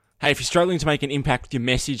Hey, if you're struggling to make an impact with your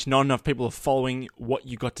message, not enough people are following what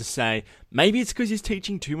you got to say, maybe it's because you're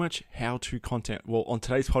teaching too much how-to content. Well, on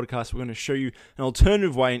today's podcast, we're going to show you an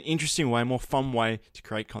alternative way, an interesting way, a more fun way to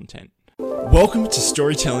create content. Welcome to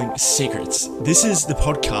Storytelling Secrets. This is the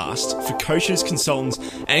podcast for coaches, consultants,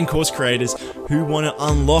 and course creators who want to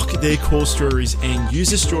unlock their core stories and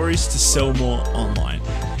use the stories to sell more online.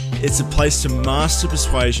 It's a place to master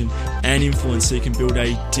persuasion and influence so you can build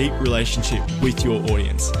a deep relationship with your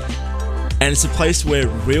audience. And it's a place where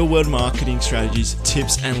real-world marketing strategies,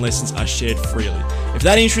 tips, and lessons are shared freely. If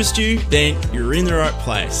that interests you, then you're in the right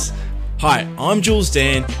place. Hi, I'm Jules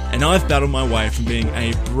Dan, and I've battled my way from being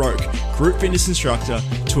a broke group fitness instructor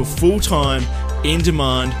to a full-time,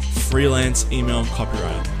 in-demand, freelance email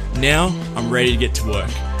copywriter. Now, I'm ready to get to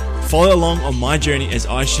work. Follow along on my journey as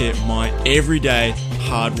I share my everyday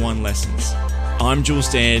hard-won lessons. I'm Jules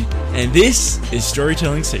Dan, and this is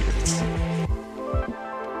Storytelling Secrets.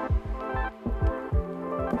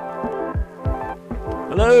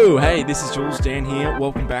 Hello, hey, this is Jules Dan here.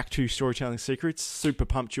 Welcome back to Storytelling Secrets. Super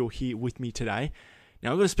pumped you're here with me today.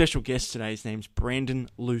 Now, I've got a special guest today. His name's Brandon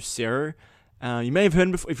Lucero. You may have heard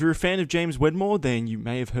him before. If you're a fan of James Wedmore, then you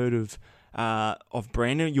may have heard of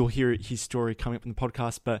Brandon. You'll hear his story coming up in the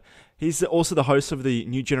podcast, but he's also the host of the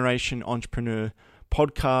New Generation Entrepreneur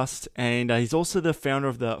podcast, and he's also the founder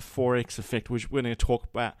of the Forex Effect, which we're going to talk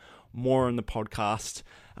about more on the podcast.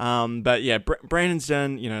 But yeah, Brandon's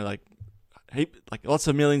done, like lots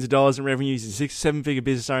of millions of dollars in revenue. He's a 6-7-figure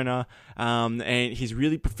business owner, and he's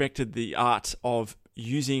really perfected the art of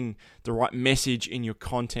using the right message in your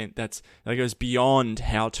content that goes beyond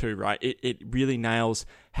how to, right? It really nails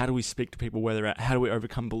how do we speak to people where they're at, how do we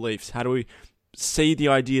overcome beliefs, how do we see the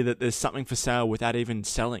idea that there's something for sale without even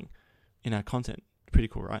selling in our content. Pretty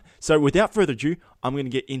cool, right? So without further ado, I'm going to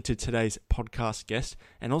get into today's podcast guest,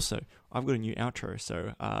 and also I've got a new outro,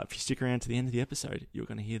 so if you stick around to the end of the episode, you're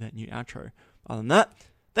going to hear that new outro. Other than that,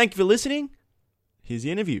 thank you for listening. Here's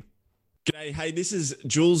the interview. G'day, hey, this is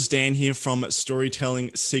Jules Dan here from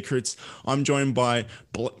Storytelling Secrets. I'm joined by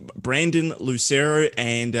Brandon Lucero,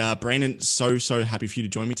 and Brandon, so happy for you to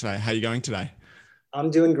join me today. How are you going today? I'm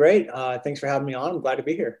doing great. Thanks for having me on. I'm glad to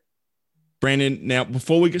be here. Brandon, now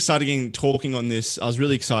before we started talking on this, I was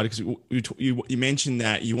really excited because you mentioned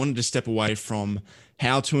that you wanted to step away from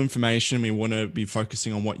how-to information. We want to be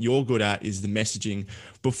focusing on what you're good at is the messaging.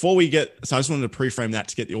 So I just wanted to pre-frame that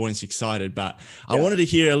to get the audience excited, but I wanted to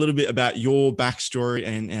hear a little bit about your backstory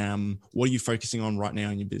and what are you focusing on right now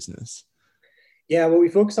in your business? Yeah, what we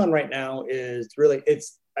focus on right now is really,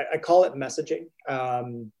 I call it messaging.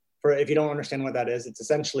 If you don't understand what that is, it's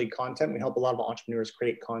essentially content. We help a lot of entrepreneurs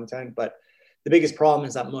create content, but the biggest problem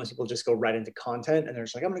is that most people just go right into content and they're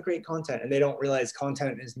just like, I'm going to create content. And they don't realize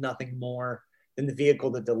content is nothing more than the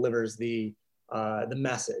vehicle that delivers the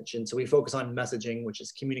message. And so we focus on messaging, which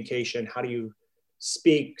is communication. How do you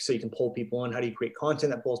speak so you can pull people in? How do you create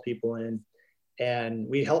content that pulls people in? And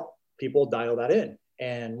we help people dial that in.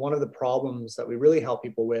 And one of the problems that we really help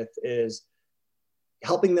people with is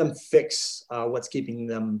helping them fix what's keeping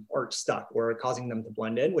them or stuck or causing them to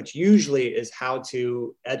blend in, which usually is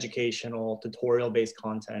how-to educational tutorial-based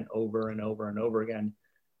content over and over and over again.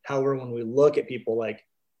 However, when we look at people like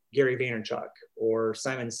Gary Vaynerchuk or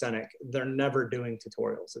Simon Sinek, they're never doing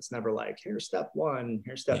tutorials. It's never like, here's step one,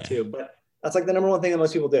 here's step two, but that's like the number one thing that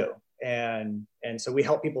most people do. And so we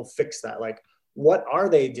help people fix that. Like, what are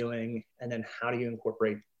they doing? And then how do you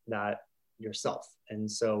incorporate that yourself? And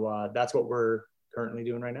so that's what we're currently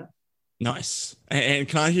doing right now. Nice. And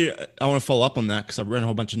I want to follow up on that because I've read a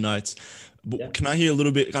whole bunch of notes. Can I hear a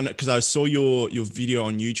little bit, because I saw your video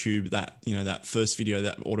on YouTube, that first video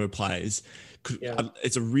that auto plays.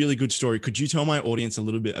 It's a really good story. Could you tell my audience a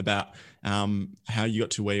little bit about how you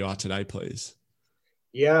got to where you are today, please?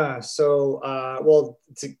 Yeah. So,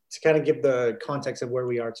 to kind of give the context of where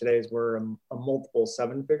we are today is we're a multiple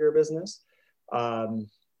 7-figure business,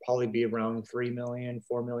 probably be around $3 million,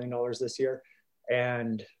 $4 million this year.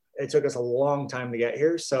 And it took us a long time to get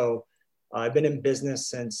here. So I've been in business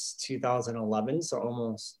since 2011, so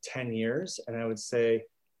almost 10 years. And I would say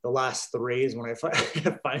the last 3 is when I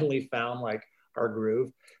finally found like our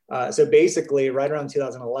groove. So basically right around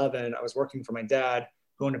 2011, I was working for my dad,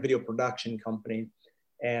 who owned a video production company.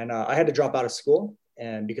 And I had to drop out of school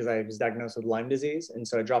because I was diagnosed with Lyme disease. And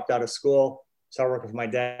so I dropped out of school, started working for my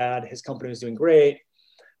dad. His company was doing great.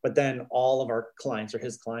 But then all of our clients or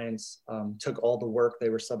his clients took all the work they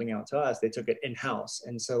were subbing out to us. They took it in-house.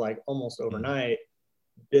 And so like almost overnight,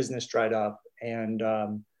 business dried up. And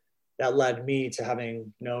that led me to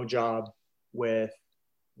having no job with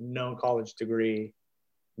no college degree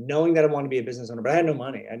knowing that I wanted to be a business owner, but I had no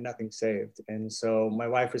money. I had nothing saved. And so my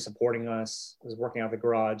wife was supporting us, was working out of the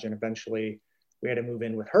garage. And eventually we had to move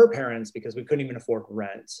in with her parents because we couldn't even afford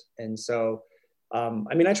rent. And so,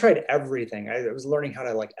 I tried everything. I was learning how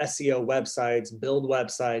to like SEO websites, build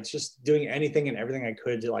websites, just doing anything and everything I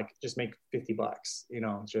could to like just make $50,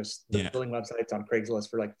 just building websites on Craigslist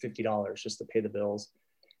for like $50 just to pay the bills.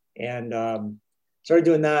 And started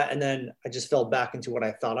doing that. And then I just fell back into what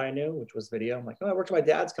I thought I knew, which was video. I'm like, oh, I worked at my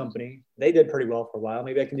dad's company. They did pretty well for a while.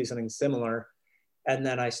 Maybe I can do something similar. And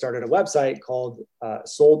then I started a website called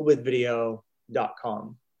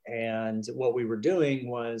soldwithvideo.com. And what we were doing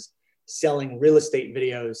was selling real estate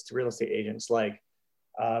videos to real estate agents. Like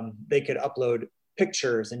they could upload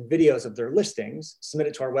pictures and videos of their listings, submit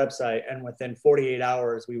it to our website. And within 48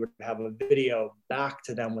 hours, we would have a video back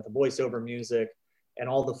to them with a voiceover music and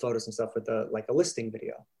all the photos and stuff with a listing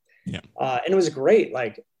video. Yeah. And it was great.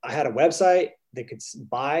 Like I had a website, they could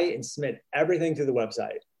buy and submit everything through the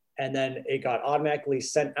website. And then it got automatically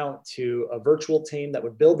sent out to a virtual team that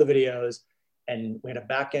would build the videos. And we had a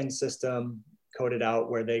back-end system coded out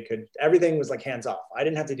where everything was like hands off. I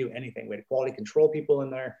didn't have to do anything. We had quality control people in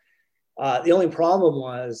there. The only problem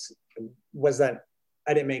was that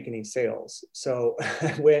I didn't make any sales. So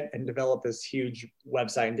I went and developed this huge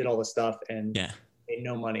website and did all this stuff and made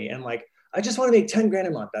no money. And like, I just want to make 10 grand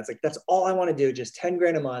a month. That's all I want to do. Just 10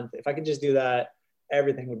 grand a month. If I could just do that,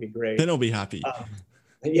 everything would be great. Then I'll be happy.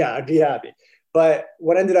 Yeah, I'd be happy. But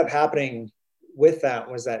what ended up happening with that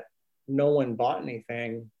was that no one bought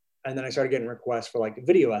anything. And then I started getting requests for like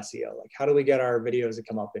video SEO. Like, how do we get our videos to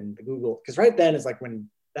come up in the Google? Because right then is like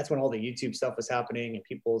that's when all the YouTube stuff was happening and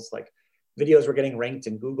people's like videos were getting ranked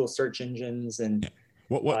in Google search engines. And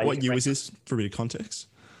what year was this for a bit of context?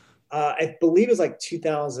 I believe it was like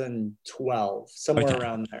 2012, somewhere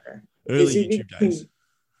around there. Early YouTube days.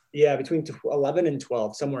 Yeah, between 11 and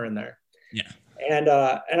 12, somewhere in there. Yeah. And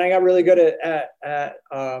I got really good at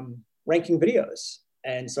ranking videos.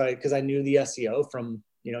 And so because I knew the SEO from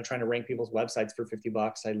trying to rank people's websites for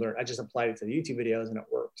 $50, I just applied it to the YouTube videos and it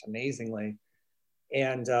worked amazingly.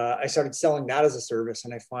 And I started selling that as a service,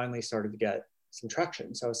 and I finally started to get some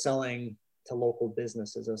traction. So I was selling to local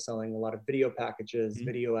businesses. I was selling a lot of video packages,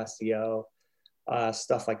 video SEO,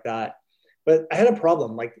 stuff like that. But I had a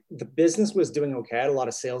problem. Like the business was doing okay. I had a lot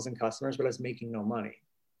of sales and customers, but I was making no money.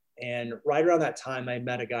 And right around that time, I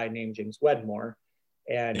met a guy named James Wedmore,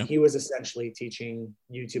 and he was essentially teaching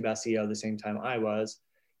YouTube SEO the same time I was.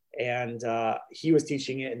 And he was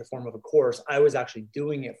teaching it in the form of a course. I was actually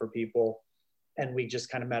doing it for people. And we just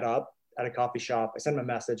kind of met up at a coffee shop. I sent him a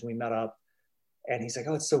message and we met up. And he's like,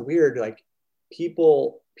 oh, it's so weird. Like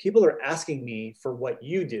people are asking me for what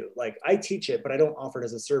you do. Like I teach it, but I don't offer it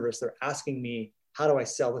as a service. They're asking me, how do I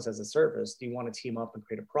sell this as a service? Do you want to team up and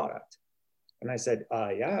create a product? And I said,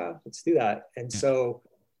 yeah, let's do that. And so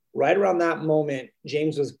right around that moment,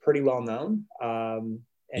 James was pretty well known. And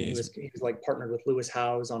he was like partnered with Lewis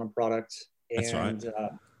Howes on a product. And that's right.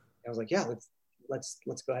 I was like, yeah, let's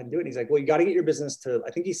go ahead and do it. And he's like, well, you got to get your business to,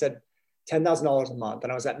 I think he said $10,000 a month.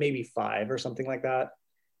 And I was at maybe 5 or something like that.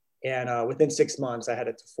 And within 6 months, I had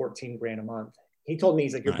it to 14 grand a month. He told me,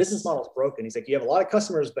 he's like, your business model is broken. He's like, you have a lot of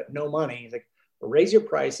customers, but no money. He's like, well, raise your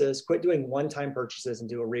prices, quit doing one-time purchases and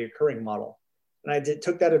do a reoccurring model. And I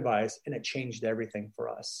took that advice, and it changed everything for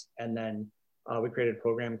us. And then we created a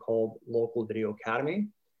program called Local Video Academy,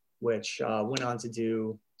 which went on to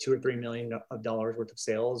do $2 or $3 million worth of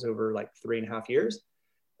sales over like 3.5 years.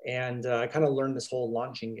 And I kind of learned this whole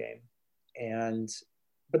launching game.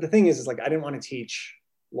 But the thing is like, I didn't want to teach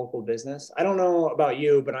local business. I don't know about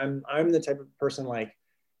you, but I'm the type of person like,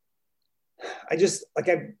 there's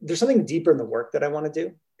something deeper in the work that I want to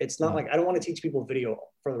do. It's not like, I don't want to teach people video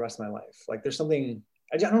for the rest of my life. Like there's something,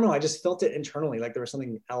 I don't know. I just felt it internally. Like there was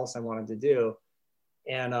something else I wanted to do.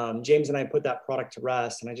 And James and I put that product to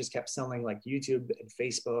rest, and I just kept selling like YouTube and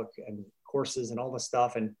Facebook and courses and all this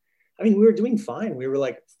stuff. And I mean, we were doing fine. We were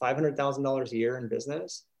like $500,000 a year in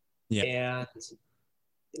business. Yeah. And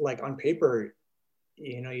like on paper,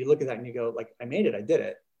 you look at that and you go like, I made it, I did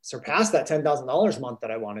it. Surpassed that $10,000 a month that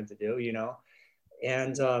I wanted to do,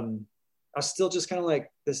 and I was still just kind of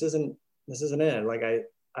like, this isn't it. Like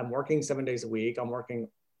I'm working 7 days a week. I'm working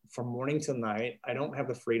from morning to night. I don't have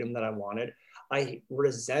the freedom that I wanted. I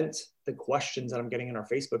resent the questions that I'm getting in our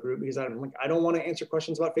Facebook group because I'm like, I don't want to answer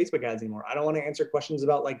questions about Facebook ads anymore. I don't want to answer questions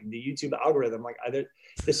about like the YouTube algorithm. Like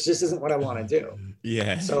this just isn't what I want to do.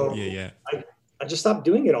 Yeah. So I just stopped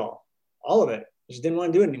doing it all of it. I just didn't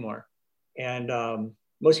want to do it anymore. And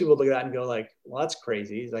most people look at that and go like, well, that's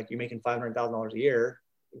crazy. It's like you're making $500,000 a year.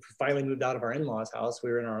 We finally moved out of our in-laws house. We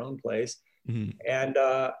were in our own place. Mm-hmm. And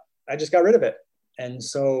I just got rid of it. And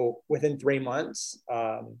so within 3 months,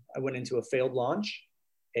 I went into a failed launch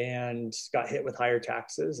and got hit with higher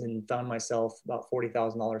taxes and found myself about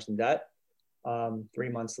 $40,000 in debt 3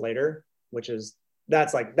 months later, which is,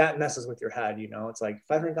 that's like, that messes with your head. You know, it's like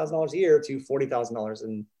 $500,000 a year to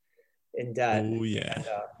 $40,000 in debt. Oh yeah. And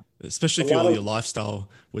Especially a if lot your of, lifestyle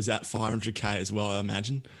was at 500K as well, I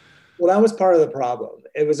imagine. well, that was part of the problem.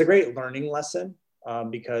 It was a great learning lesson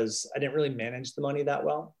because I didn't really manage the money that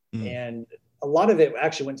well. Mm. And a lot of it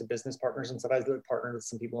actually went to business partners and stuff. I partnered with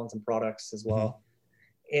some people on some products as well.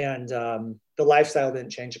 And the lifestyle didn't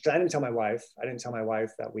change because I didn't tell my wife. I didn't tell my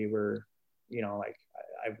wife that we were, you know, like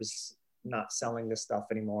I was not selling this stuff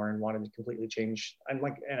anymore and wanted to completely change. I'm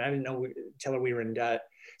like, and I didn't know, tell her we were in debt.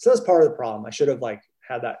 So that's part of the problem. I should have like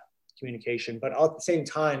had that communication, but at the same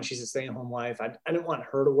time, she's a stay-at-home wife. I didn't want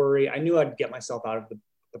her to worry. I knew I'd get myself out of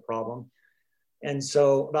the problem. And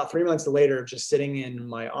so about 3 months later, just sitting in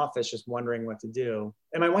my office, just wondering what to do.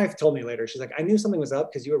 And my wife told me later, she's like, I knew something was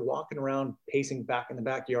up because you were walking around pacing back in the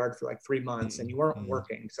backyard for like 3 months and you weren't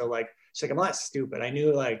working. So like, she's like, I'm not stupid. I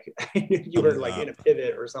knew like, I knew you were like in a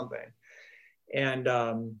pivot or something. And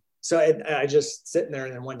so I just sitting there.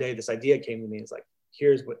 And then one day this idea came to me. It's like,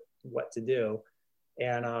 here's what to do.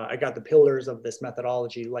 And I got the pillars of this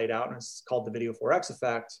methodology laid out, and it's called the Video 4X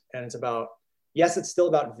effect. And it's about, yes, it's still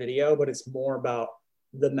about video, but it's more about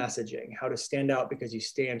the messaging, how to stand out because you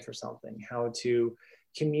stand for something, how to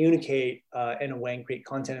communicate in a way and create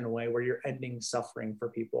content in a way where you're ending suffering for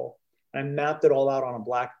people. And I mapped it all out on a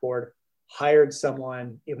blackboard, hired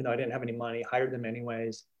someone, even though I didn't have any money, hired them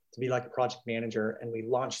anyways to be like a project manager. And we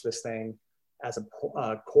launched this thing as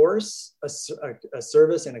a course, a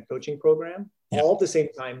service, and a coaching program, all at the same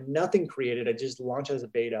time. Nothing created. I just launched as a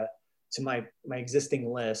beta to my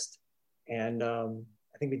existing list. And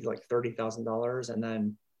I think we did like $30,000, and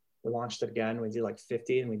then we launched it again. We did like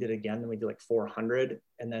 50, and we did it again. Then we did like 400.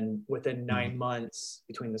 And then within 9 months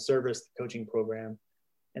between the service, the coaching program,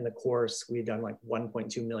 and the course, we had done like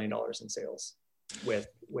 $1.2 million in sales with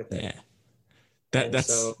it. Yeah.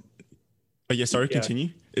 That's, so, oh yeah, sorry, continue.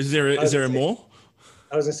 Is there a more?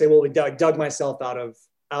 I was gonna say, well, we dug myself out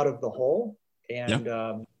of the hole,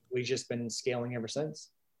 and we've just been scaling ever since.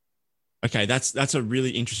 Okay, that's a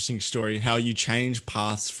really interesting story, how you changed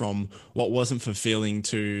paths from what wasn't fulfilling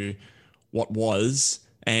to what was.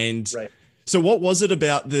 And so what was it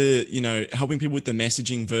about the, you know, helping people with the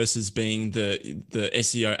messaging versus being the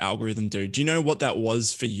SEO algorithm dude? Do you know what that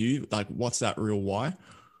was for you? Like, what's that real why?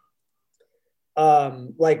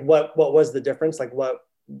 Like what was the difference? Like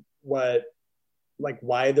like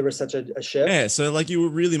why there was such a shift? Yeah, so like you were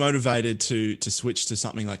really motivated to switch to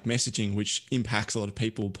something like messaging, which impacts a lot of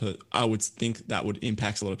people. But I would think that would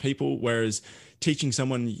impact a lot of people, whereas teaching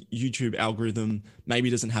someone YouTube algorithm maybe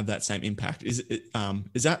doesn't have that same impact. Is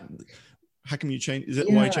that how come you change? Is that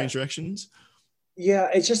why you change directions? Yeah,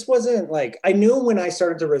 it just wasn't like, I knew when I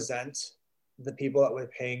started to resent the people that were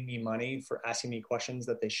paying me money for asking me questions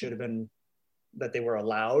that they should have been, that they were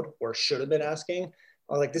allowed or should have been asking.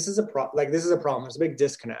 I was like, this is a problem. There's a big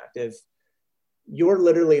disconnect. If you're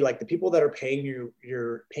literally like, the people that are paying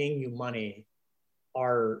you money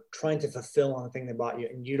are trying to fulfill on the thing they bought you,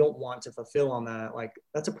 and you don't want to fulfill on that, like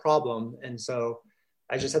that's a problem. And so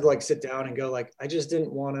I just had to like sit down and go like, I just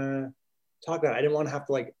didn't want to talk about it. I didn't want to have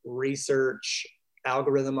to like research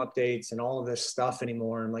algorithm updates and all of this stuff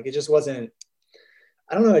anymore. And like, it just wasn't,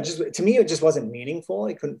 I don't know. To me, it just wasn't meaningful.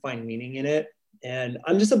 I couldn't find meaning in it. And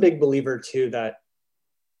I'm just a big believer too, that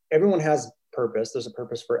everyone has purpose. There's a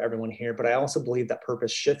purpose for everyone here, but I also believe that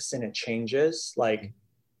purpose shifts and it changes. Like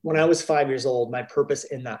when I was 5 years old, my purpose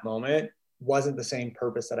in that moment wasn't the same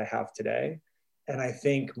purpose that I have today. And I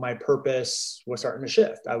think my purpose was starting to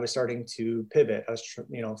shift. I was starting to pivot. I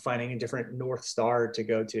was, finding a different North Star to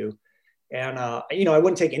go to. And, I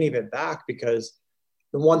wouldn't take any of it back, because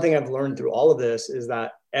the one thing I've learned through all of this is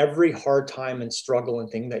that every hard time and struggle and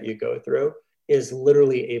thing that you go through is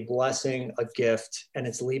literally a blessing, a gift, and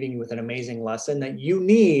it's leaving you with an amazing lesson that you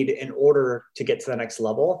need in order to get to the next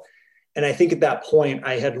level. And I think at that point,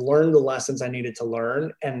 I had learned the lessons I needed to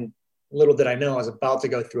learn. And little did I know, I was about to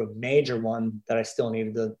go through a major one that I still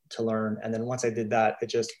needed to learn. And then once I did that, it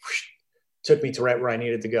just took me to right where I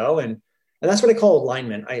needed to go. And that's what I call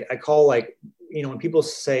alignment. I call, like, when people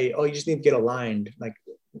say, oh, you just need to get aligned, like,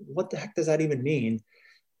 what the heck does that even mean?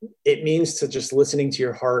 It means to just listening to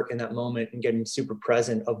your heart in that moment and getting super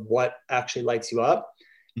present of what actually lights you up,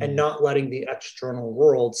 and not letting the external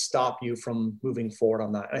world stop you from moving forward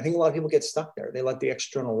on that. And I think a lot of people get stuck there. They let the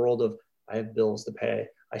external world of, I have bills to pay,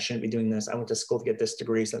 I shouldn't be doing this, I went to school to get this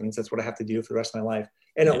degree, so that means that's what I have to do for the rest of my life.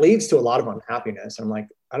 And it leads to a lot of unhappiness. I'm like,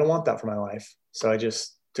 I don't want that for my life. So I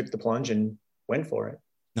just took the plunge and went for it.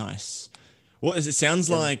 Nice. Well, as it sounds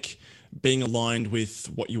Yeah. like being aligned with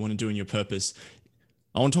what you want to do and your purpose.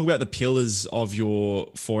 I want to talk about the pillars of your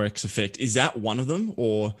Forex effect. Is that one of them,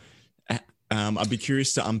 or I'd be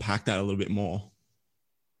curious to unpack that a little bit more.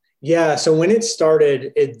 Yeah. So when it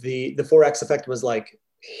started, the Forex effect was like,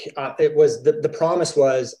 it was the promise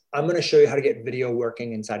was, I'm going to show you how to get video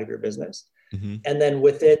working inside of your business. Mm-hmm. And then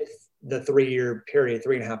within the 3-year period,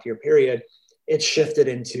 3.5-year period, it shifted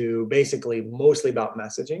into basically mostly about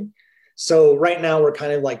messaging. So right now we're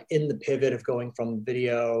kind of like in the pivot of going from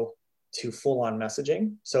video to full on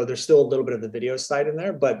messaging. So there's still a little bit of the video side in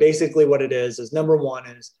there, but basically what it is number one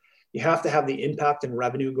is you have to have the impact and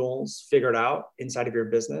revenue goals figured out inside of your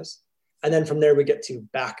business. And then from there, we get to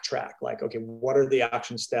backtrack, like, okay, what are the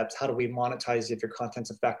action steps? How do we monetize if your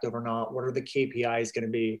content's effective or not? What are the KPIs going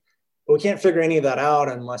to be? But we can't figure any of that out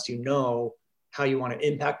unless you know how you want to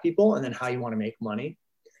impact people and then how you want to make money.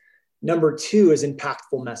 Number two is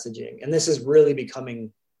impactful messaging. And this is really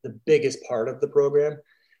becoming the biggest part of the program.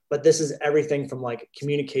 But this is everything from like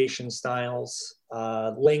communication styles,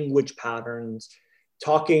 language patterns,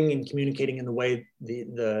 talking and communicating in the way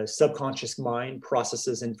the subconscious mind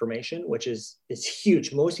processes information, which is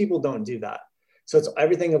huge. Most people don't do that. So it's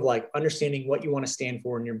everything of like understanding what you want to stand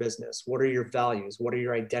for in your business. What are your values? What are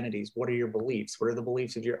your identities? What are your beliefs? What are the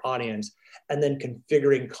beliefs of your audience? And then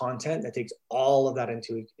configuring content that takes all of that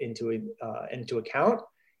into account.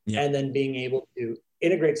 Yeah. And then being able to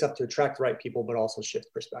integrate stuff to attract the right people, but also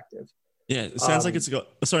shift perspective. Yeah, it sounds like it's got,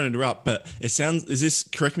 sorry to interrupt, but it sounds,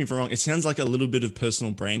 correct me if I'm wrong, it sounds like a little bit of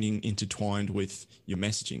personal branding intertwined with your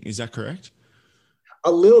messaging. Is that correct?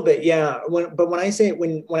 A little bit, yeah. When I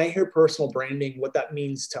hear personal branding, what that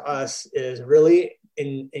means to us is really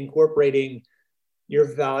incorporating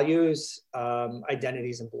your values,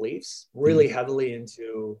 identities, and beliefs really heavily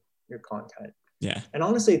into your content. Yeah. And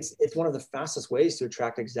honestly, it's one of the fastest ways to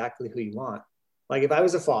attract exactly who you want. Like if I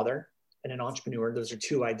was a father and an entrepreneur, those are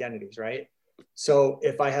two identities, right? So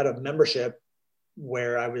if I had a membership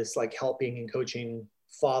where I was like helping and coaching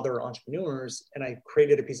father entrepreneurs, and I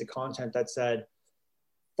created a piece of content that said,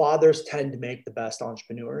 fathers tend to make the best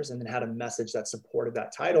entrepreneurs, and then had a message that supported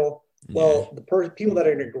that title. Well, the people that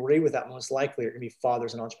are going to agree with that most likely are going to be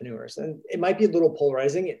fathers and entrepreneurs. And it might be a little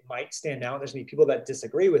polarizing. It might stand out. There's going to be people that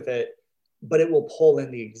disagree with it, but it will pull in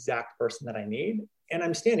the exact person that I need. And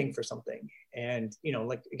I'm standing for something. And, you know,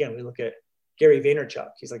 like, again, we look at Gary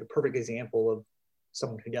Vaynerchuk. He's like a perfect example of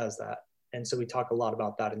someone who does that. And so we talk a lot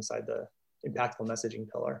about that inside the impactful messaging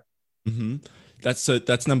pillar. Mm-hmm.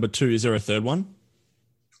 That's number two. Is there a third one?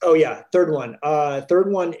 Oh yeah. Third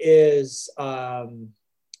one is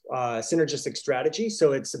synergistic strategy.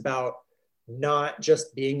 So it's about not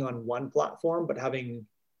just being on one platform, but having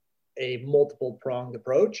a multiple pronged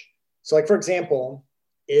approach. So like, for example,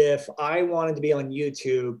 if I wanted to be on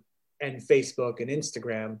YouTube and Facebook and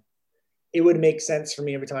Instagram, it would make sense for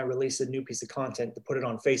me every time I release a new piece of content to put it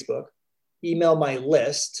on Facebook, email my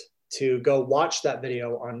list to go watch that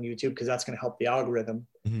video on YouTube, because that's going to help the algorithm,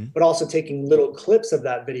 but also taking little clips of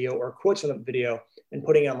that video or quotes from the video and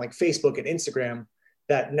putting it on like Facebook and Instagram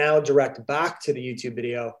that now direct back to the YouTube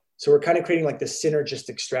video. So we're kind of creating like this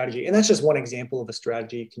synergistic strategy. And that's just one example of a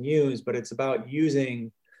strategy you can use, but it's about using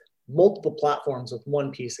multiple platforms with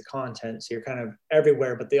one piece of content. So you're kind of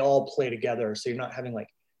everywhere, but they all play together. So you're not having like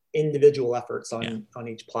individual efforts on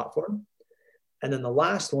each platform. And then the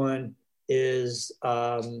last one is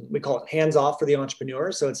we call it hands off for the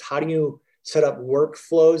entrepreneur. So it's how do you set up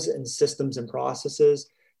workflows and systems and processes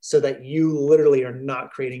so that you literally are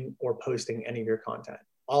not creating or posting any of your content.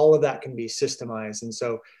 All of that can be systemized. And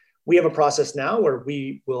so we have a process now where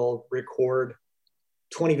we will record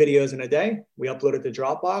 20 videos in a day. We upload it to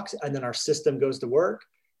Dropbox, and then our system goes to work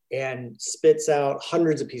and spits out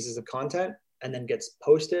hundreds of pieces of content and then gets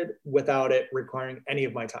posted without it requiring any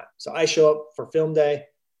of my time. So I show up for film day,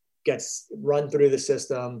 gets run through the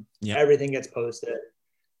system, everything gets posted.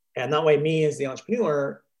 And that way, me as the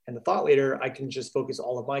entrepreneur and the thought leader, I can just focus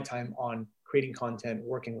all of my time on creating content,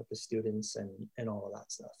 working with the students and all of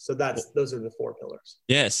that stuff. So those are the 4 pillars.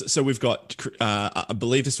 Yes. So we've got, I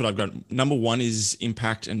believe this is what I've got. Number 1 is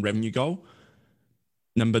impact and revenue goal.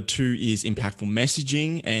 Number 2 is impactful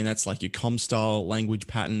messaging, and that's like your comm style, language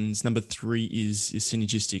patterns. Number 3 is your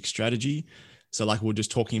synergistic strategy. So like we we're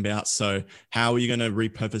just talking about, so how are you going to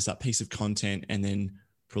repurpose that piece of content and then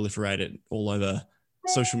proliferate it all over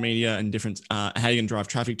social media and different, how you're going to drive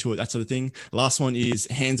traffic to it, that sort of thing. Last one is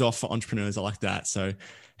hands off for entrepreneurs. I like that. So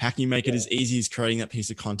how can you make it as easy as creating that piece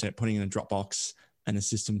of content, putting it in a Dropbox, and the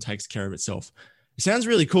system takes care of itself? It sounds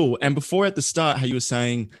really cool. And before at the start, how you were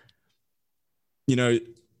saying, you know,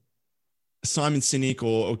 Simon Sinek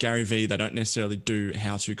or Gary Vee, they don't necessarily do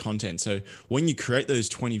how-to content. So when you create those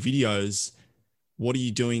 20 videos, what are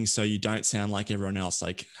you doing so you don't sound like everyone else?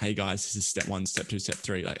 Like, hey guys, this is step 1, step 2, step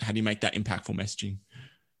 3. Like, how do you make that impactful messaging?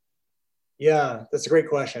 Yeah, that's a great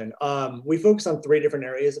question. We focus on 3 different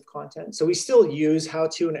areas of content. So we still use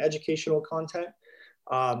how-to and educational content.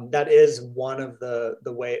 That is one of the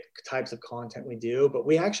types of content we do, but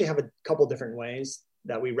we actually have a couple different ways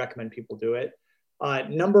that we recommend people do it.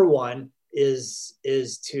 Number one is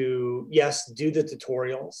to, yes, do the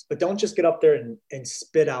tutorials, but don't just get up there and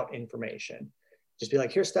spit out information. Just be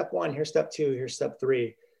like, here's step 1, here's step 2, here's step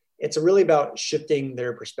 3. It's really about shifting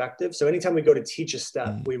their perspective. So anytime we go to teach a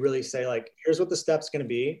step, we really say like, here's what the step's going to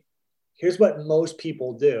be. Here's what most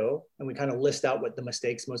people do. And we kind of list out what the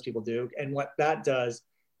mistakes most people do. And what that does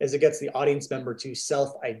is it gets the audience member to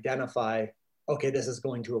self-identify, okay, this is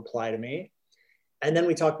going to apply to me. And then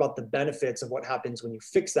we talk about the benefits of what happens when you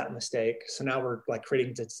fix that mistake. So now we're like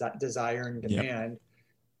creating desire and demand.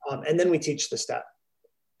 Yep. And then we teach the step.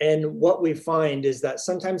 And what we find is that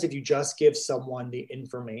sometimes if you just give someone the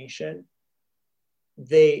information,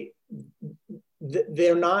 they're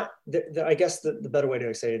not, I guess the better way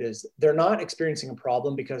to say it is they're not experiencing a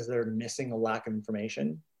problem because they're missing a lack of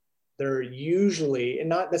information. They're usually,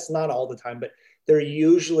 and that's not all the time, but they're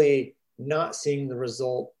usually not seeing the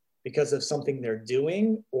result because of something they're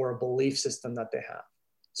doing or a belief system that they have.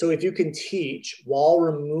 So if you can teach while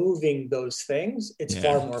removing those things, it's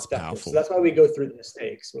far more effective. Powerful. So that's why we go through the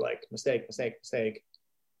mistakes. We're like, mistake, mistake, mistake.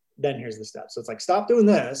 Then here's the steps. So it's like, stop doing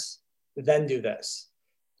this, then do this.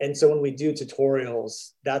 And so when we do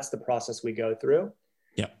tutorials, that's the process we go through.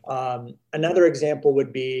 Yeah. Another example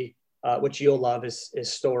would be, which you'll love, is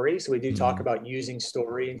story. So we do talk about using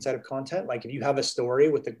story inside of content. Like if you have a story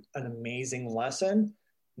with an amazing lesson,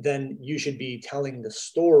 then you should be telling the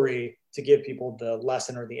story to give people the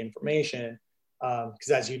lesson or the information. Because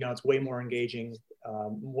as you know, it's way more engaging,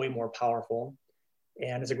 way more powerful.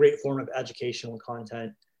 And it's a great form of educational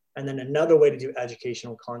content. And then another way to do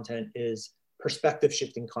educational content is perspective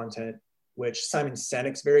shifting content, which Simon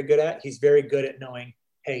Sinek's very good at. He's very good at knowing,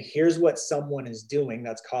 hey, here's what someone is doing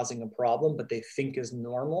that's causing a problem, but they think is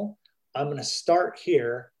normal. I'm going to start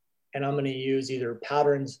here and I'm going to use either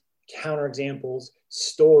patterns, counterexamples,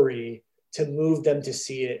 story to move them to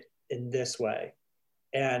see it in this way.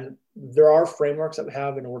 And there are frameworks that we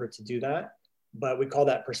have in order to do that, but we call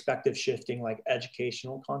that perspective shifting, like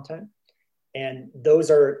educational content. And those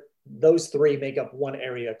 3 make up one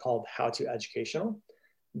area called how to educational.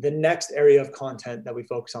 The next area of content that we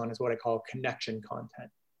focus on is what I call connection content.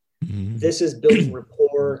 Mm-hmm. This is building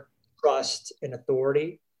rapport, trust, and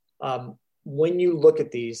authority. When you look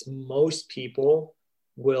at these, most people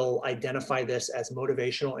will identify this as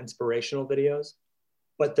motivational, inspirational videos,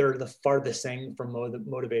 but they're the farthest thing from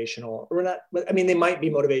motivational. Or not, I mean, they might be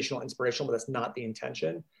motivational, inspirational, but that's not the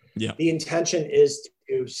intention. Yeah. The intention is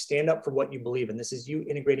to stand up for what you believe in. This is you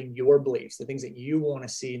integrating your beliefs, the things that you want to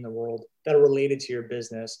see in the world that are related to your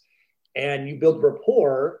business. And you build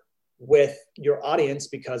rapport with your audience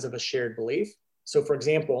because of a shared belief. So for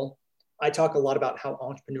example, I talk a lot about how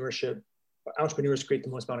entrepreneurs create the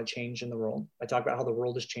most amount of change in the world. I talk about how the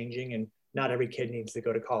world is changing and not every kid needs to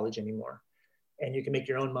go to college anymore. And you can make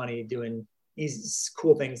your own money doing these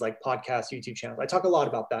cool things like podcasts, YouTube channels. I talk a lot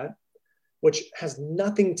about that, which has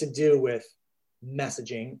nothing to do with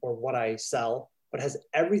messaging or what I sell, but has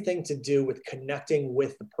everything to do with connecting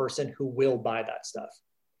with the person who will buy that stuff.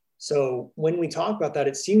 So when we talk about that,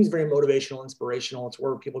 it seems very motivational, inspirational. It's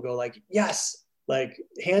where people go like, yes, like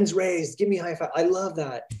hands raised, give me a high five. I love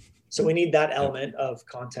that. So we need that element of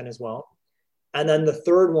content as well. And then the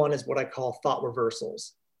third one is what I call thought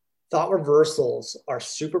reversals. Thought reversals are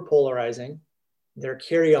super polarizing. They're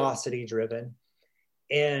curiosity driven.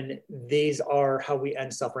 And these are how we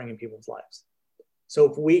end suffering in people's lives. So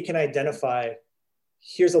if we can identify,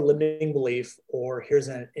 here's a limiting belief, or here's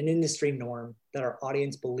an industry norm that our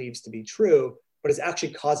audience believes to be true, but is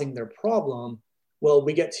actually causing their problem, well,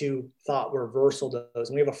 we get to thought reversal those.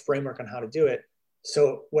 And we have a framework on how to do it.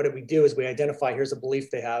 So what we do is we identify, here's a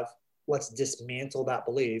belief they have. Let's dismantle that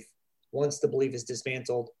belief. Once the belief is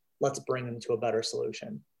dismantled, let's bring them to a better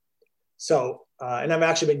solution. So, and I've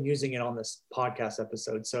actually been using it on this podcast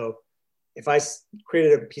episode. So if I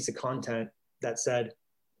created a piece of content that said,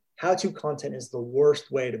 how-to content is the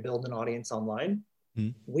worst way to build an audience online,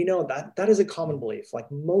 we know that that is a common belief. Like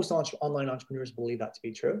most online entrepreneurs believe that to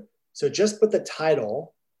be true. So just put the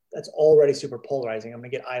title that's already super polarizing. I'm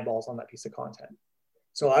going to get eyeballs on that piece of content.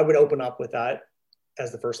 So I would open up with that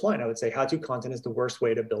as the first line. I would say, how-to content is the worst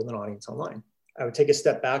way to build an audience online. I would take a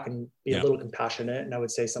step back and be a little compassionate. And I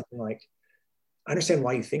would say something like, I understand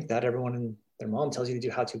why you think that. Everyone and their mom tells you to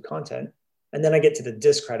do how-to content. And then I get to the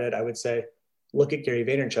discredit. I would say, look at Gary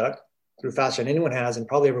Vaynerchuk, through faster than anyone has and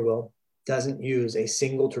probably ever will, doesn't use a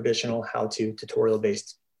single traditional how-to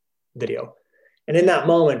tutorial-based video. And in that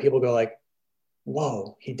moment, people go like,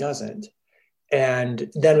 whoa, he doesn't.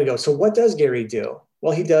 And then we go, so what does Gary do?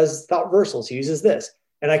 Well, he does thought reversals. He uses this.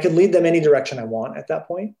 And I could lead them any direction I want at that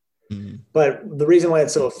point. Mm-hmm. But the reason why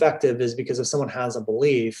it's so effective is because if someone has a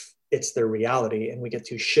belief, it's their reality. And we get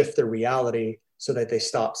to shift their reality so that they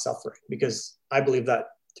stop suffering. Because I believe that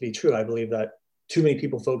to be true. I believe that too many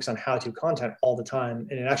people focus on how-to content all the time,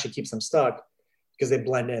 and it actually keeps them stuck because they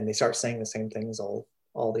blend in. They start saying the same things all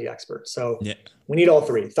the experts. So we need all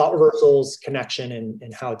three: thought reversals, connection,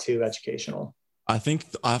 and how-to educational. I think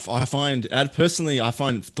I find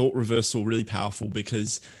thought reversal really powerful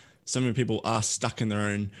because so many people are stuck in their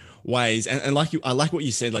own ways. And I like what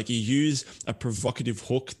you said, like you use a provocative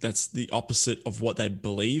hook that's the opposite of what they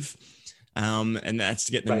believe. And that's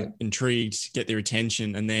to get them intrigued, get their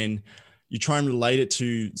attention. And then you try and relate it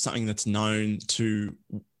to something that's known to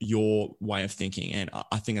your way of thinking. And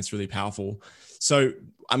I think that's really powerful. So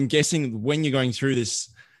I'm guessing when you're going through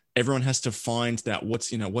this, everyone has to find that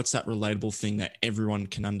what's that relatable thing that everyone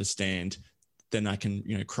can understand, then I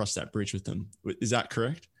can, cross that bridge with them. Is that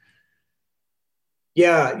correct?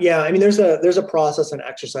 Yeah. I mean, there's a process and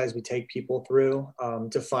exercise we take people through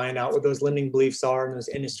to find out what those limiting beliefs are and those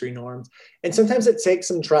industry norms. And sometimes it takes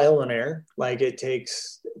some trial and error, like it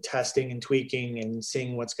takes testing and tweaking and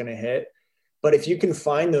seeing what's going to hit. But if you can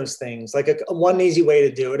find those things, like one easy way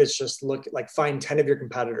to do it is just find 10 of your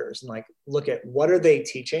competitors and look at what are they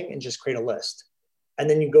teaching and just create a list. And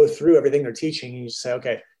then you go through everything they're teaching and you say,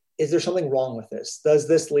 okay, is there something wrong with this? Does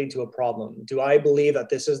this lead to a problem? Do I believe that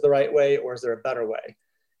this is the right way, or is there a better way?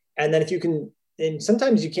 And then if you can, and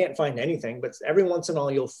sometimes you can't find anything, but every once in a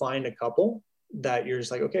while you'll find a couple that you're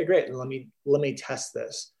just like, okay, great. Let me test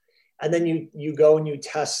this. And then you go and you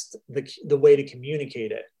test the way to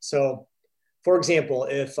communicate it. So for example,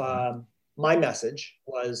 if my message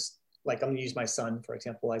was I'm going to use my son, for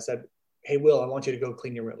example, I said, hey, Will, I want you to go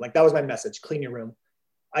clean your room. That was my message, clean your room.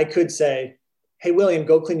 I could say, hey, William,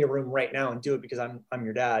 go clean your room right now and do it because I'm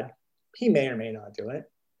your dad. He may or may not do it.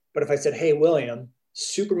 But if I said, hey, William,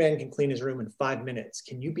 Superman can clean his room in 5 minutes.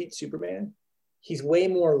 Can you beat Superman? He's way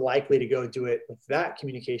more likely to go do it with that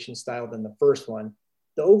communication style than the first one.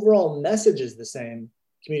 The overall message is the same.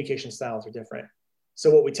 Communication styles are different. So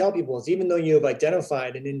what we tell people is even though you have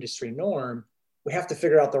identified an industry norm, we have to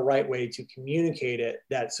figure out the right way to communicate it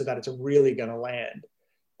so that it's really going to land.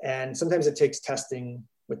 And sometimes it takes testing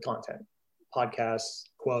with content, podcasts,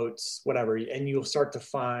 quotes, whatever, and you'll start to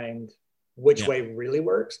find which way really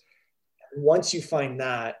works. Once you find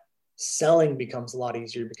that, selling becomes a lot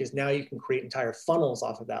easier because now you can create entire funnels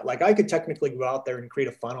off of that. I could technically go out there and create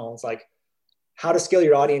a funnel. It's like how to scale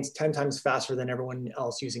your audience 10 times faster than everyone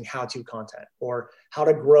else using how-to content, or how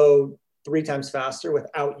to grow 3 times faster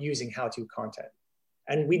without using how-to content.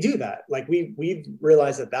 And we do that. We've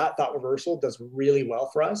realized that thought reversal does really well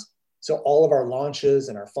for us. So all of our launches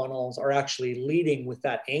and our funnels are actually leading with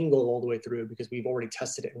that angle all the way through because we've already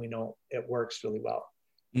tested it and we know it works really well.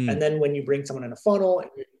 And then when you bring someone in a funnel and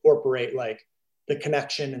you incorporate the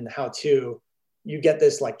connection and the how-to, you get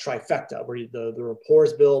this trifecta where the rapport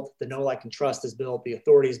is built, the know, like, and trust is built, the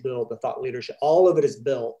authority is built, the thought leadership, all of it is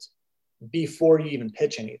built before you even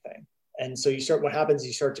pitch anything. And so what happens is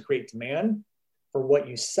you start to create demand for what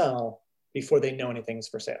you sell before they know anything is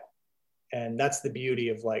for sale. And that's the beauty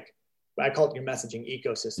of I call it your messaging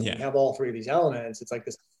ecosystem. You have all 3 of these elements. It's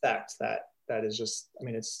this effect that is just,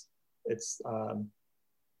 it's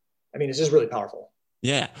just really powerful.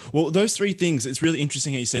 Yeah. Well, those 3 things, it's really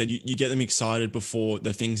interesting how you said you get them excited before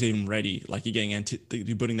the thing's even ready.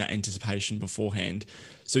 You're putting that anticipation beforehand.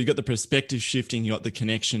 So you've got the perspective shifting, you got the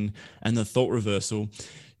connection and the thought reversal.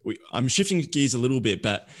 I'm shifting gears a little bit,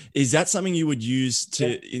 but is that something you would use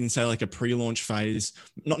in say a pre-launch phase,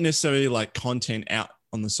 not necessarily content out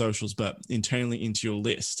on the socials, but internally into your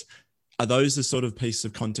list? Are those the sort of pieces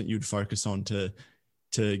of content you'd focus on to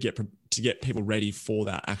get people ready for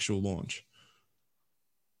that actual launch?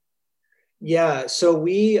 Yeah. So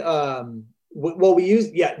we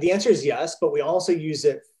use, the answer is yes, but we also use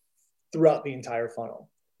it throughout the entire funnel.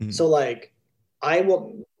 Mm-hmm. So I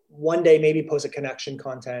will one day maybe post a connection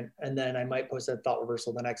content, and then I might post a thought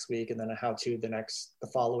reversal the next week, and then a how-to the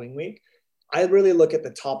following week. I really look at the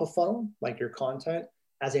top of funnel, your content,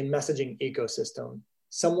 as a messaging ecosystem.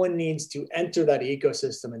 Someone needs to enter that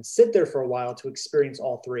ecosystem and sit there for a while to experience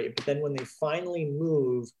all 3. But then when they finally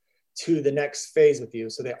move to the next phase with you,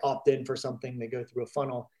 so they opt in for something, they go through a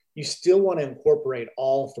funnel, you still want to incorporate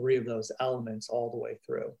all three of those elements all the way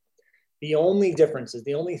through. The only difference is,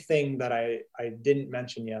 the only thing that I didn't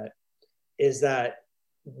mention yet is that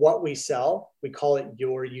what we sell, we call it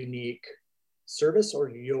your unique service or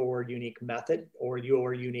your unique method or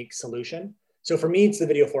your unique solution. So for me, it's the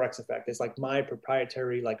Video Forex effect. It's like my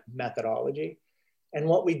proprietary like methodology. And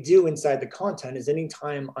what we do inside the content is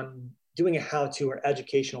anytime I'm doing a how-to or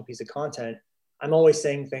educational piece of content, I'm always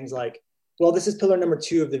saying things like, well, this is pillar number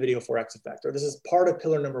 2 of the Video Forex effect, or this is part of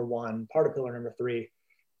pillar number 1, part of pillar number 3.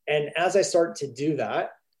 And as I start to do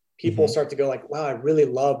that, people start to go like, wow, I really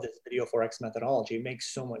love this Video Forex methodology. It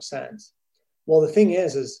makes so much sense. Well, the thing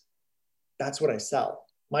is that's what I sell.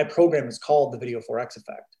 My program is called the Video Forex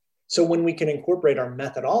effect. So when we can incorporate our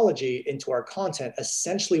methodology into our content,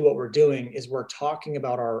 essentially what we're doing is we're talking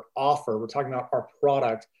about our offer, we're talking about our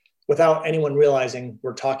product without anyone realizing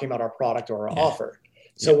we're talking about our product or our offer.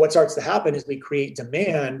 So what starts to happen is we create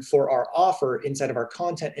demand for our offer inside of our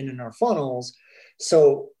content and in our funnels.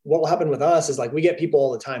 So what will happen with us is like, we get people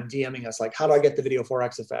all the time DMing us, like, how do I get the Video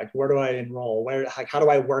Forex effect? Where do I enroll? How do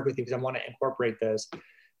I work with you? Because I want to incorporate this.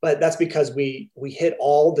 But that's because we hit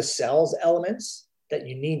all the sales elements that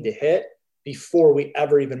you need to hit before we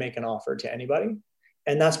ever even make an offer to anybody.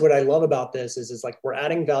 And that's what I love about this is like, we're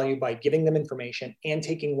adding value by giving them information and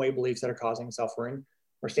taking away beliefs that are causing suffering.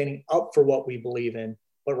 We're standing up for what we believe in,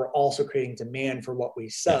 but we're also creating demand for what we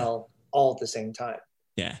sell all at the same time.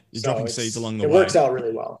 Yeah. You're dropping seeds along the way. It works out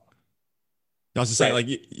really well. I was just saying, like,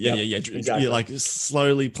 exactly. You're like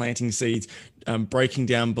slowly planting seeds, breaking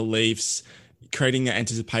down beliefs, creating that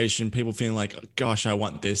anticipation, people feeling like, oh, gosh, I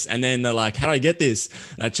want this. And then they're like, how do I get this?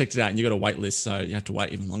 And I checked it out and you got a wait list. So you have to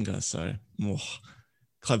wait even longer. So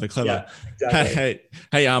clever. Yeah, exactly.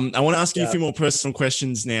 Hey, I want to ask you a few more personal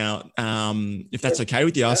questions now, if that's okay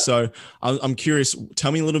with you. Yeah. So I'm curious,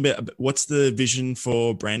 tell me a little bit about what's the vision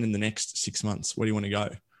for Brandon the next 6 months? Where do you want to go?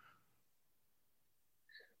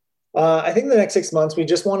 I think the next 6 months, we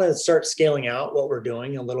just want to start scaling out what we're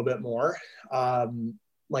doing a little bit more.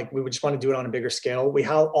 Like we would just want to do it on a bigger scale. We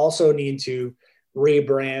also need to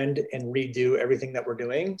rebrand and redo everything that we're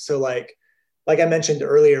doing. So like I mentioned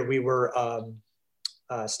earlier, we were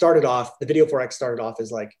started off, the Video Forex started off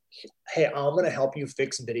as like, hey, I'm going to help you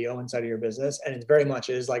fix video inside of your business. And it very much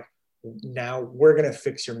is like, now we're going to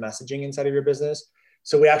fix your messaging inside of your business.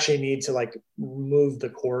 So we actually need to like move the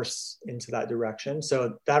course into that direction.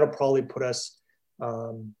 So that'll probably put us,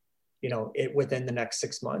 within the next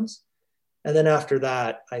 6 months. And then after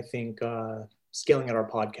that, I think scaling out our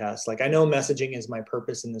podcast. Like I know messaging is my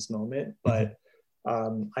purpose in this moment, but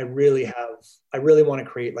I really want to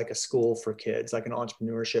create like a school for kids, like an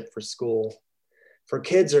entrepreneurship for school for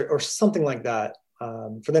kids or something like that.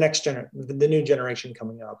 For the new generation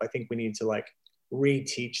coming up, I think we need to like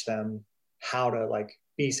reteach them how to like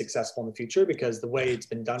be successful in the future, because the way it's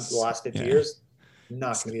been done for the last 50 years,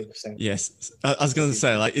 not going to be the same. Yes. I was going to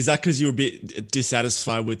say, like, is that because you're a bit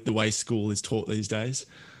dissatisfied with the way school is taught these days?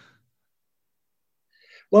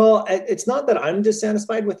 Well, it's not that I'm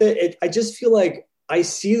dissatisfied with it. I just feel like I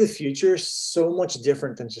see the future so much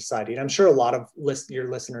different than society. And I'm sure a lot of your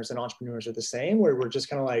listeners and entrepreneurs are the same, where we're just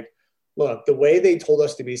kind of like, look, the way they told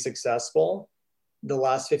us to be successful the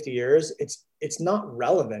last 50 years, it's not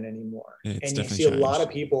relevant anymore. And you see a lot of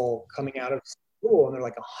people coming out of school and they're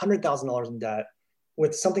like $100,000 in debt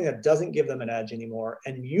with something that doesn't give them an edge anymore.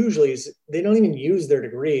 And usually they don't even use their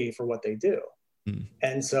degree for what they do.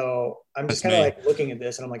 And so I'm just kind of like looking at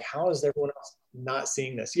this and I'm like, how is everyone else not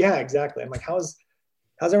seeing this? Yeah, exactly. I'm like, how's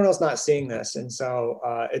everyone else not seeing this? And so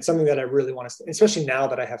it's something that I really want to, especially now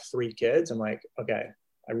that I have 3 kids, I'm like, okay,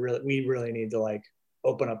 we really need to like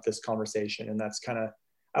open up this conversation. And that's kind of,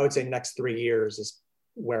 I would say next 3 years is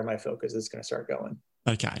where my focus is going to start going.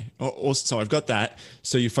 Okay. Also, so I've got that.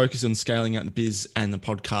 So you focus on scaling out the biz and the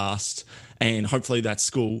podcast and hopefully that's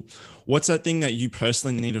school. What's that thing that you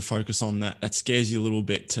personally need to focus on that scares you a little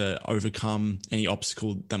bit to overcome any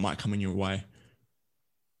obstacle that might come in your way?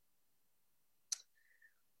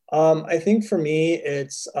 I think for me,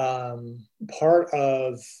 it's part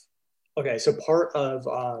of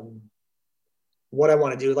what I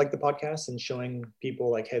want to do, like the podcast and showing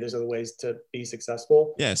people like, hey, there's other ways to be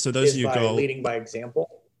successful. Yeah. So those are your goals. Leading by example.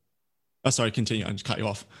 Oh, sorry, continue. I just cut you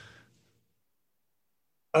off.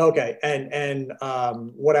 Okay. And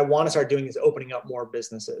what I want to start doing is opening up more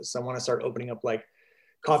businesses. So I want to start opening up like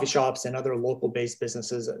coffee shops and other local based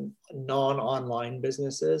businesses and non-online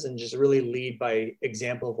businesses, and just really lead by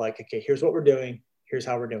example of like, okay, here's what we're doing. Here's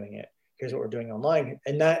how we're doing it. Here's what we're doing online.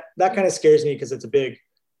 And that kind of scares me because it's a big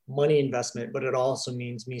money investment, but it also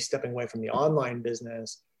means me stepping away from the online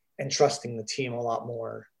business and trusting the team a lot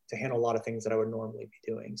more handle a lot of things that I would normally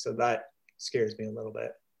be doing. So that scares me a little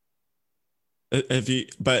bit.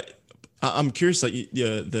 But I'm curious, like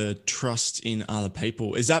the trust in other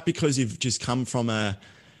people, is that because you've just come from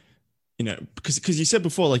because you said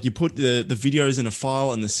before, like you put the videos in a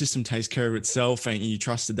file and the system takes care of itself and you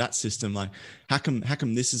trusted that system. Like how come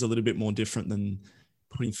this is a little bit more different than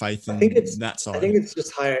putting faith in that side? I think it's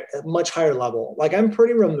just much higher level. Like I'm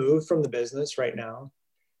pretty removed from the business right now,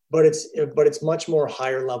 but it's much more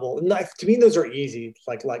higher level. And to me, those are easy,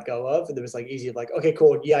 like let go of. It was like easy, like, okay,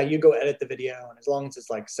 cool. Yeah, you go edit the video. And as long as it's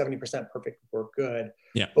like 70% perfect, we're good.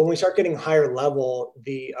 Yeah. But when we start getting higher level,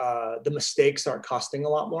 the mistakes start costing a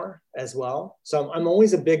lot more as well. So I'm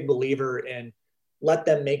always a big believer in let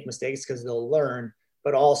them make mistakes because they'll learn.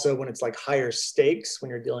 But also when it's like higher stakes, when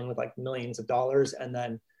you're dealing with like millions of dollars and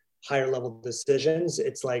then higher level decisions,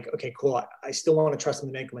 it's like, okay, cool. I still want to trust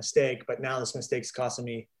them to make a mistake, but now this mistake's costing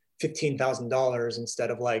me $15,000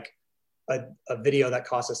 instead of like a video that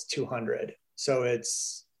costs us $200. So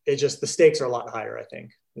it's just the stakes are a lot higher, I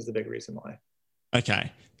think, is the big reason why.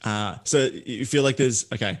 Okay. So you feel like there's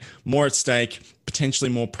more at stake, potentially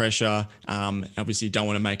more pressure. Obviously you don't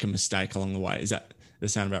want to make a mistake along the way. Does that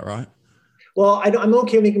sound about right? Well, I'm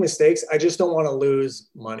okay making mistakes. I just don't want to lose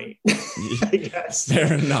money, I guess.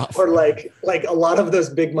 Fair enough. Or like a lot of those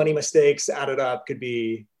big money mistakes added up could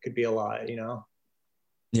be a lot,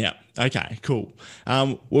 Yeah. Okay, cool.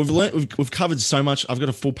 We've covered so much. I've got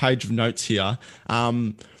a full page of notes here.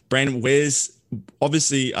 Brandon,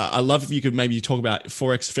 obviously, I love if you could maybe talk about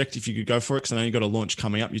Forex Effect, if you could go for it, because I know you've got a launch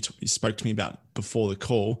coming up. You spoke to me about before the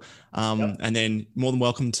call. Yep. And then more than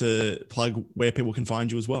welcome to plug where people can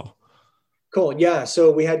find you as well. Cool. Yeah.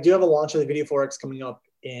 So we do have a launch of the Video Forex coming up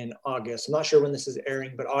in August. I'm not sure when this is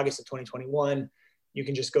airing, but August of 2021. You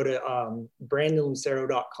can just go to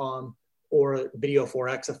brandonlucero.com or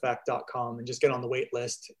videoforexeffect.com and just get on the wait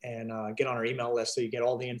list and get on our email list so you get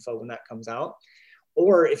all the info when that comes out.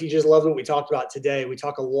 Or if you just love what we talked about today, we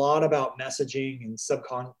talk a lot about messaging and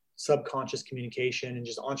subconscious communication and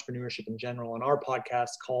just entrepreneurship in general on our podcast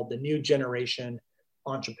called The New Generation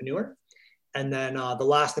Entrepreneur. And then the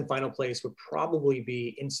last and final place would probably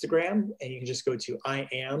be Instagram. And you can just go to I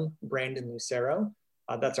am Brandon Lucero.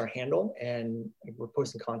 That's our handle. And we're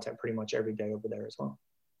posting content pretty much every day over there as well.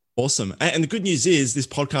 Awesome. And the good news is this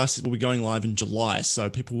podcast will be going live in July. So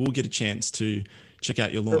people will get a chance to check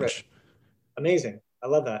out your launch. Perfect. Amazing. I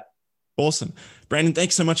love that. Awesome. Brandon,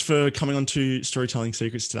 thanks so much for coming on to Storytelling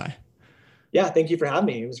Secrets today. Yeah, thank you for having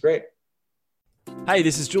me. It was great. Hey,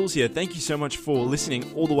 this is Jules here. Thank you so much for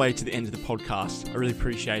listening all the way to the end of the podcast. I really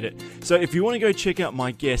appreciate it. So if you want to go check out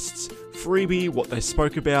my guests' freebie, what they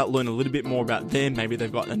spoke about, learn a little bit more about them, maybe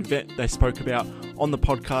they've got an event they spoke about on the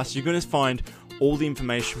podcast, you're going to find all the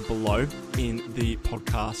information below in the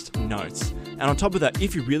podcast notes. And on top of that,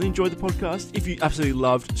 if you really enjoyed the podcast, if you absolutely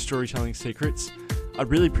loved Storytelling Secrets, I'd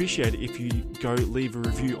really appreciate it if you go leave a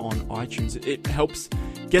review on iTunes. It helps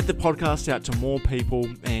get the podcast out to more people,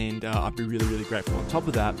 and I'd be really, really grateful. On top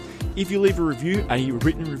of that, if you leave a review, a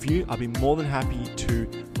written review, I'd be more than happy to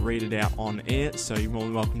read it out on air. So you're more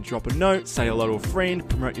than welcome to drop a note, say hello to a friend,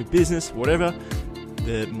 promote your business, whatever.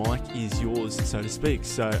 The mic is yours, so to speak.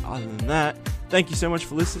 So other than that, thank you so much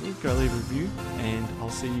for listening. Go leave a review, and I'll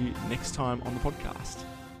see you next time on the podcast.